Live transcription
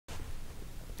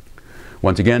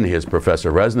Once again, here's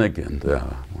Professor Resnick, and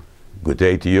good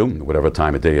day to you, whatever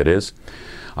time of day it is.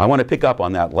 I want to pick up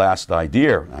on that last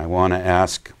idea. I want to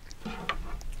ask,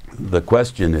 the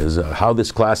question is how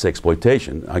this class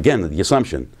exploitation, again, the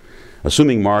assumption,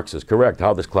 assuming Marx is correct,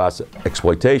 how this class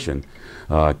exploitation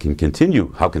can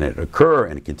continue, how can it occur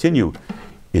and continue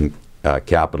in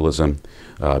capitalism,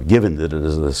 given that it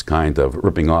is this kind of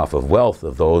ripping off of wealth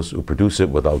of those who produce it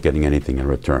without getting anything in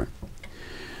return.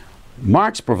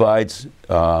 Marx provides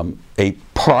a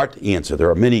part answer. There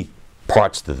are many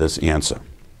parts to this answer,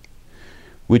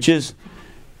 which is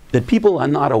that people are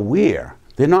not aware,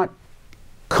 they're not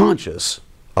conscious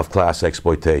of class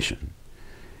exploitation.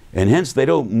 And hence they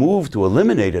don't move to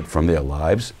eliminate it from their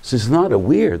lives, since they're not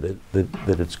aware that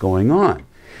it's going on.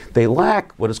 They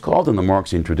lack what is called in the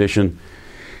Marxian tradition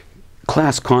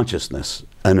class consciousness,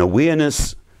 an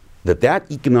awareness that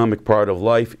that economic part of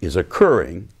life is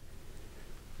occurring,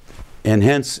 and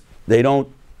hence they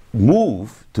don't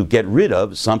move to get rid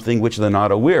of something which they're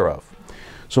not aware of.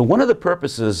 So one of the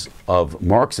purposes of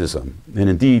Marxism, and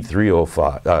indeed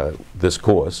 305, this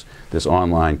course, this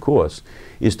online course,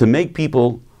 is to make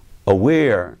people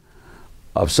aware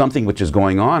of something which is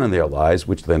going on in their lives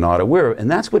which they're not aware of. And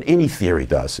that's what any theory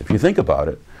does. If you think about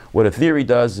it, what a theory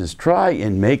does is try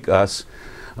and make us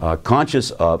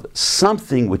conscious of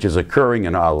something which is occurring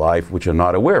in our life which we're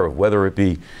not aware of, whether it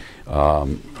be a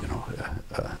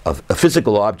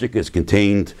physical object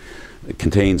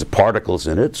contains particles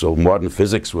in it, so modern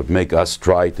physics would make us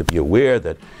try to be aware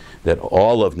that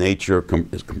all of nature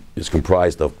is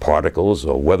comprised of particles,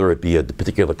 or whether it be a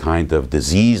particular kind of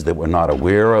disease that we're not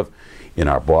aware of in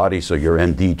our body, so your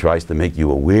MD tries to make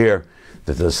you aware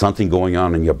that there's something going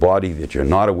on in your body that you're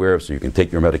not aware of, so you can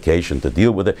take your medication to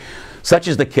deal with it. Such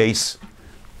is the case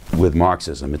with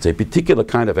Marxism. It's a particular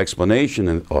kind of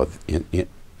explanation of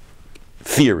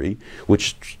theory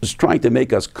which is trying to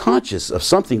make us conscious of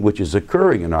something which is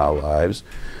occurring in our lives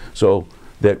so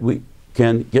that we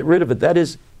can get rid of it. That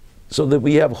is, so that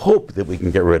we have hope that we can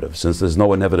get rid of, since there's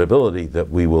no inevitability that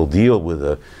we will deal with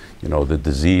the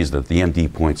disease that the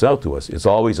MD points out to us. It's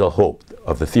always a hope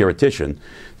of the theoretician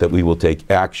that we will take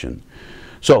action.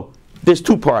 So there's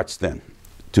two parts then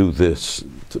to this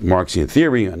Marxian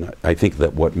theory, and I think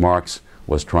that what Marx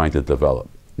was trying to develop.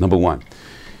 Number one,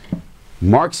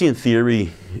 Marxian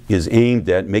theory is aimed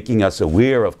at making us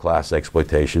aware of class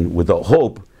exploitation with the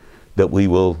hope that we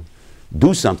will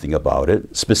do something about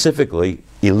it, specifically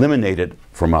eliminate it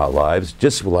from our lives,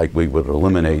 just like we would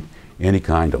eliminate any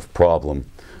kind of problem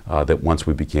that once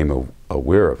we became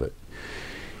aware of it.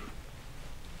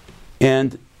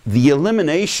 And the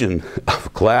elimination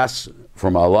of class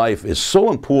from our life is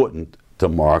so important to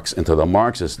Marx and to the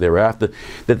Marxists thereafter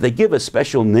that they give a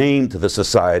special name to the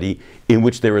society in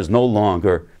which there is no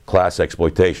longer class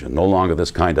exploitation, no longer this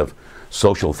kind of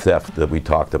social theft that we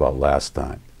talked about last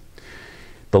time.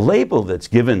 The label that's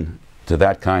given to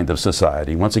that kind of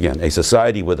society, once again, a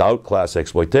society without class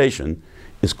exploitation,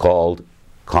 is called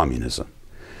communism.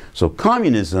 So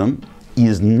communism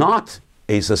is not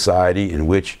a society in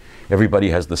which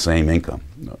everybody has the same income,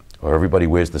 or everybody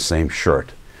wears the same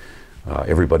shirt.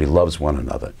 Everybody loves one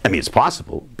another. I mean, it's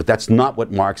possible, but that's not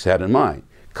what Marx had in mind.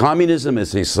 Communism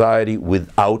is a society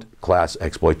without class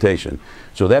exploitation.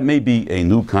 So that may be a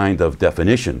new kind of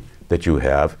definition that you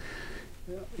have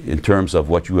in terms of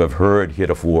what you have heard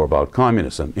heretofore about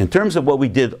communism. In terms of what we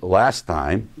did last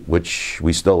time, which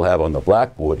we still have on the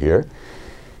blackboard here,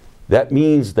 that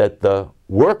means that the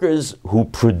workers who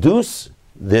produce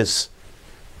this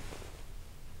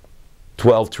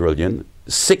 12 trillion,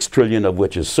 6 trillion of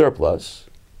which is surplus,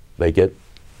 they get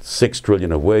 6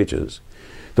 trillion of wages.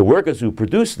 The workers who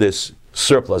produce this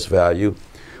surplus value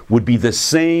would be the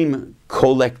same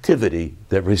collectivity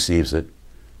that receives it.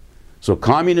 So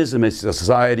communism is a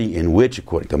society in which,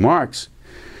 according to Marx,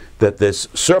 that this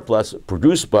surplus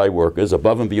produced by workers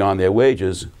above and beyond their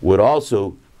wages would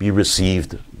also be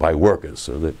received by workers.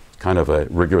 So that kind of a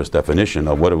rigorous definition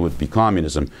of what it would be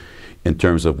communism in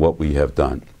terms of what we have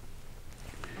done.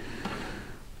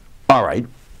 All right,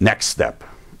 next step.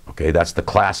 Okay, that's the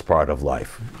class part of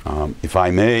life. If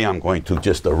I may, I'm going to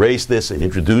just erase this and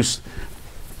introduce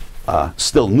a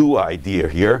still new idea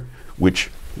here, which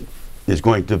is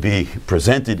going to be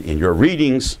presented in your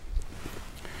readings,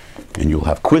 and you'll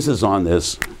have quizzes on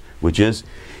this, which is,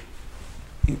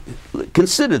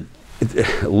 consider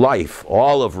life,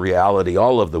 all of reality,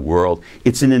 all of the world,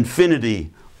 it's an infinity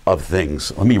of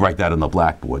things. Let me write that on the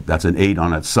blackboard. That's an 8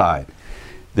 on its side.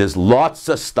 There's lots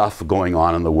of stuff going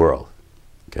on in the world.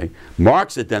 Okay?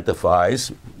 Marx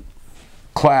identifies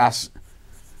class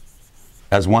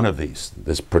as one of these,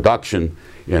 this production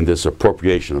and this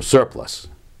appropriation of surplus.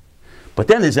 But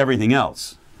then there's everything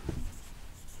else.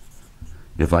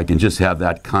 If I can just have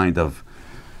that kind of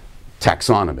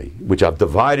taxonomy, which I've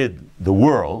divided the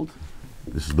world,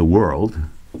 this is the world,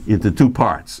 into two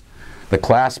parts, the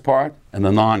class part and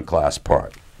the non-class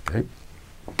part. Okay?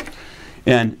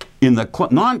 And in the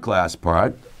non-class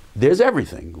part, there's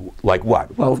everything. Like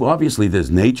what? Well, obviously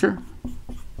there's nature.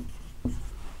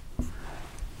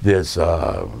 There's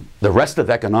the rest of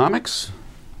economics.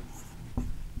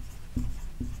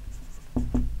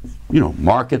 You know,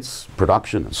 markets,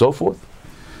 production, and so forth.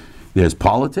 There's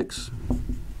politics.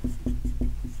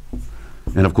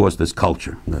 And of course, there's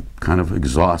culture. That kind of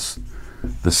exhausts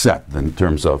the set in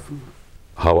terms of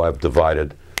how I've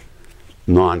divided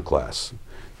non-class.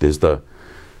 There's the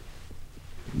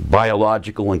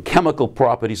biological and chemical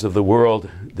properties of the world.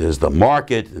 There's the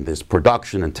market, and there's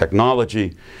production and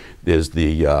technology. There's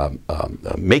the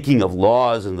making of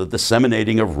laws and the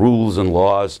disseminating of rules and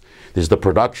laws. There's the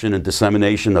production and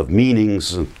dissemination of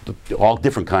meanings, and all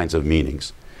different kinds of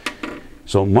meanings.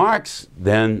 So Marx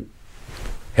then,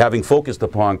 having focused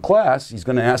upon class, he's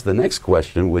going to ask the next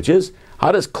question, which is,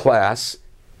 how does class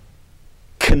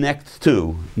connect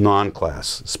to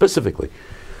non-class? Specifically,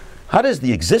 how does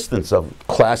the existence of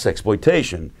class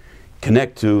exploitation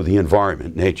connect to the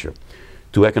environment, nature,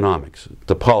 to economics,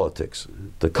 to politics,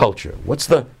 to culture? What's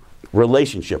the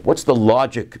relationship? What's the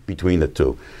logic between the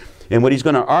two? And what he's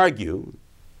going to argue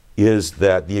is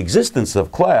that the existence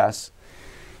of class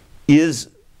is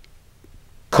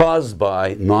caused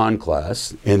by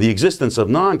non-class, and the existence of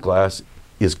non-class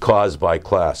is caused by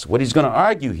class. What he's going to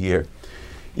argue here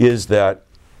is that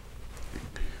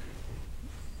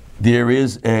there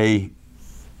is a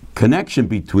connection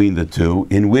between the two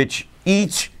in which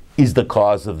each is the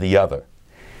cause of the other.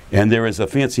 And there is a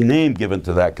fancy name given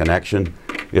to that connection.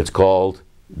 It's called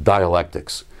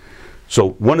dialectics. So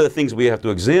one of the things we have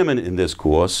to examine in this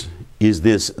course is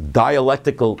this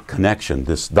dialectical connection,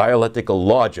 this dialectical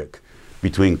logic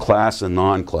between class and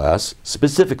non-class,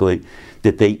 specifically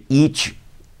that they each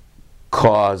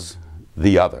cause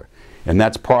the other. And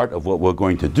that's part of what we're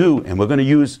going to do, and we're going to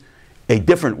use a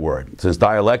different word. Since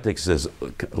dialectics is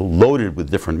loaded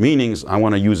with different meanings, I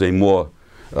want to use a more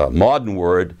modern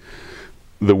word,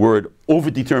 the word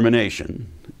overdetermination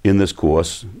in this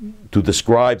course, to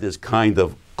describe this kind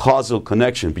of causal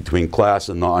connection between class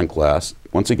and non-class,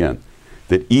 once again,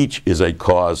 that each is a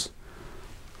cause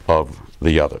of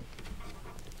the other.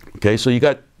 Okay, so you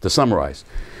got to summarize.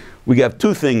 We have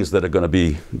two things that are going to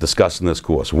be discussed in this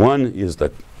course. One is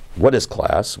what is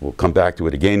class? We'll come back to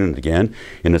it again and again,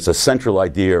 and it's a central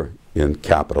idea in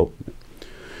Capital.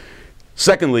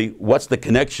 Secondly, what's the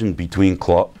connection between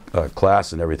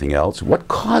class and everything else? What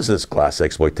causes class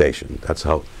exploitation? That's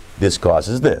how this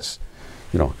causes this.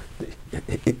 You know,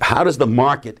 how does the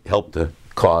market help to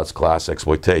cause class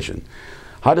exploitation?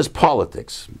 How does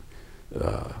politics?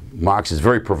 Marx is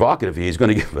very provocative. He's going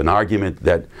to give an argument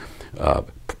that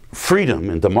freedom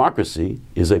and democracy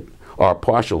are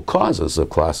partial causes of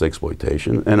class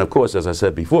exploitation. And of course, as I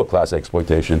said before, class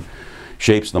exploitation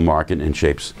shapes the market and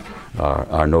shapes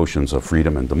our notions of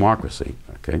freedom and democracy.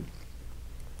 Okay?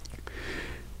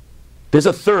 There's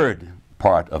a third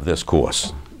part of this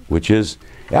course, which is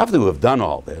after we've done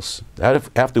all this,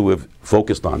 after we've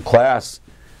focused on class,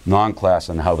 non-class,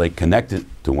 and how they connected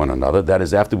to one another, that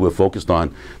is, after we're focused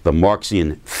on the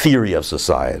Marxian theory of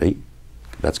society,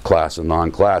 that's class and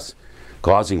non-class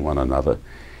causing one another,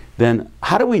 then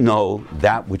how do we know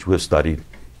that which we've studied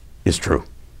is true?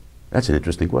 That's an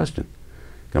interesting question.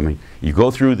 I mean, you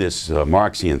go through this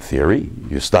Marxian theory,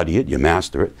 you study it, you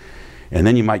master it, and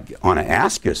then you might want to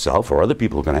ask yourself, or other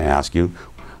people are going to ask you,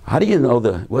 how do you know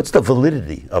what's the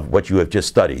validity of what you have just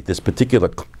studied, this particular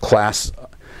class,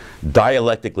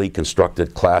 dialectically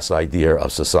constructed class idea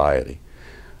of society?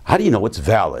 How do you know it's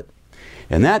valid?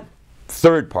 And that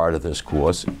third part of this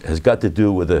course has got to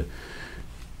do with a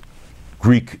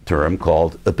Greek term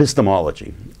called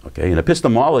epistemology. Okay, and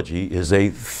epistemology is a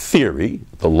theory,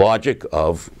 the logic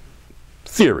of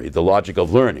theory, the logic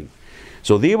of learning.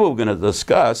 So there we're going to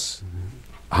discuss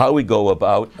how we go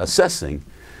about assessing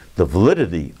the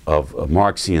validity of a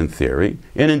Marxian theory,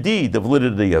 and indeed the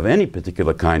validity of any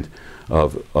particular kind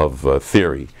of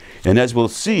theory. And as we'll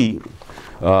see,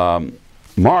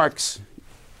 Marx,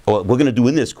 what we're going to do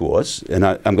in this course, and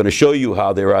I'm going to show you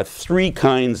how there are three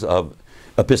kinds of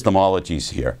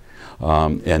epistemologies here.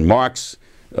 And Marx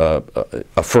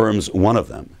affirms one of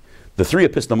them. The three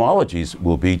epistemologies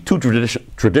will be two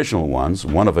traditional ones,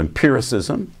 one of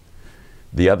empiricism,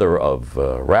 the other of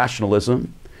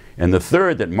rationalism, and the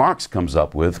third that Marx comes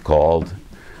up with called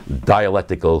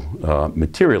dialectical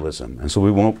materialism. And so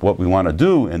what we want to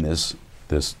do in this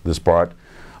part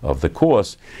of the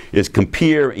course, is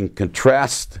compare and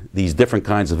contrast these different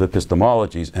kinds of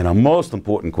epistemologies. And a most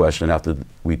important question after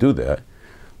we do that,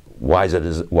 why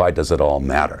does it all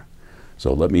matter?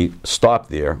 So let me stop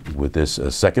there with this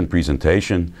second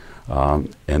presentation,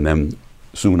 and then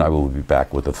soon I will be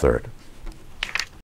back with a third.